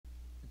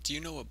Do you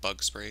know what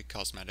bug spray,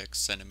 cosmetics,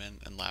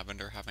 cinnamon, and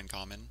lavender have in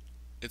common?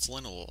 It's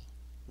linalool.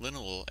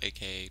 Linalool,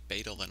 aka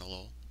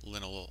beta-linalool,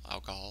 linalool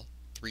alcohol,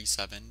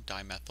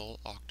 3,7-dimethyl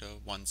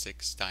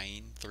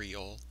octo-1,6-diene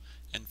 3-ol,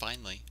 and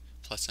finally,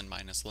 plus and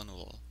minus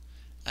linalool.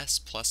 S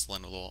plus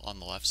linalool on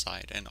the left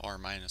side and R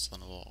minus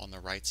linalool on the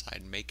right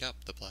side make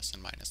up the plus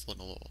and minus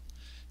linalool.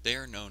 They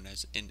are known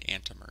as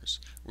enantiomers,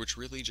 which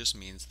really just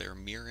means they are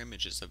mirror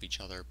images of each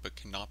other but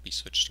cannot be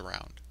switched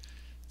around.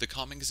 The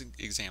common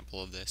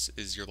example of this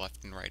is your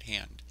left and right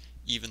hand.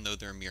 Even though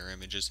they're mirror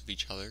images of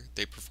each other,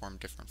 they perform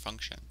different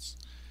functions.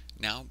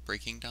 Now,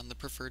 breaking down the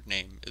preferred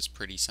name is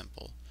pretty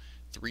simple.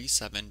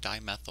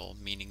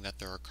 3,7-dimethyl meaning that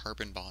there are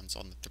carbon bonds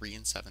on the 3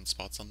 and 7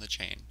 spots on the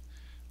chain.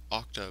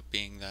 Octa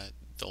being that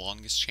the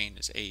longest chain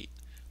is 8.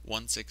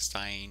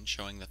 1,6-diene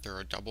showing that there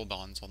are double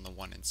bonds on the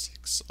 1 and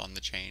 6 on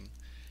the chain.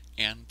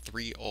 And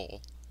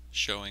 3-ol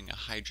showing a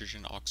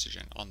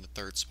hydrogen-oxygen on the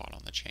third spot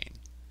on the chain.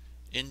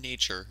 In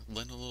nature,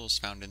 linalool is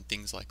found in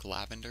things like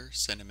lavender,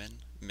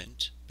 cinnamon,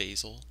 mint,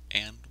 basil,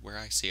 and, where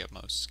I see it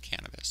most,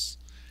 cannabis.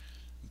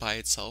 By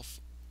itself,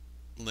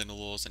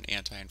 linalool is an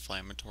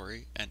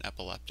anti-inflammatory, an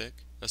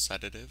epileptic, a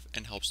sedative,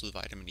 and helps with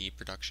vitamin E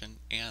production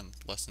and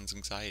lessens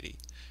anxiety.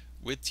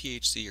 With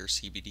THC or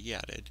CBD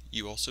added,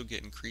 you also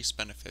get increased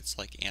benefits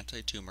like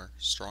anti-tumor,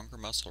 stronger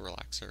muscle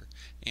relaxer,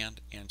 and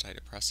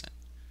antidepressant.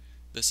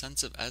 The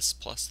scents of S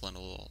plus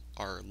linalool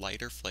are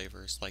lighter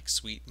flavors like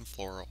sweet and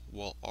floral,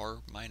 while R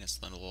minus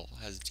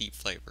linalool has deep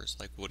flavors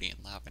like woody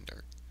and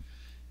lavender.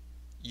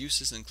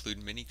 Uses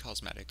include many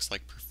cosmetics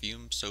like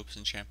perfume, soaps,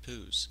 and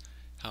shampoos.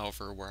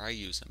 However, where I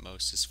use it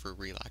most is for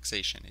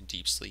relaxation and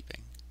deep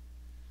sleeping.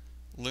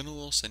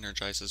 Linalool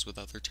synergizes with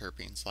other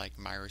terpenes like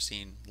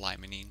myrcene,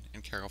 limonene,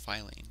 and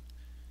caryophyllene.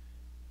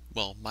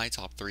 Well, my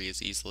top three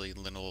is easily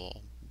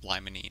linalool,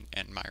 limonene,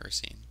 and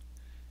myrcene.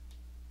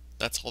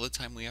 That's all the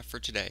time we have for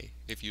today.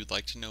 If you'd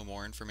like to know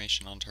more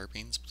information on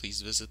terpenes,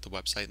 please visit the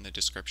website in the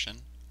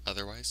description.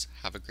 Otherwise,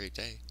 have a great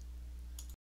day.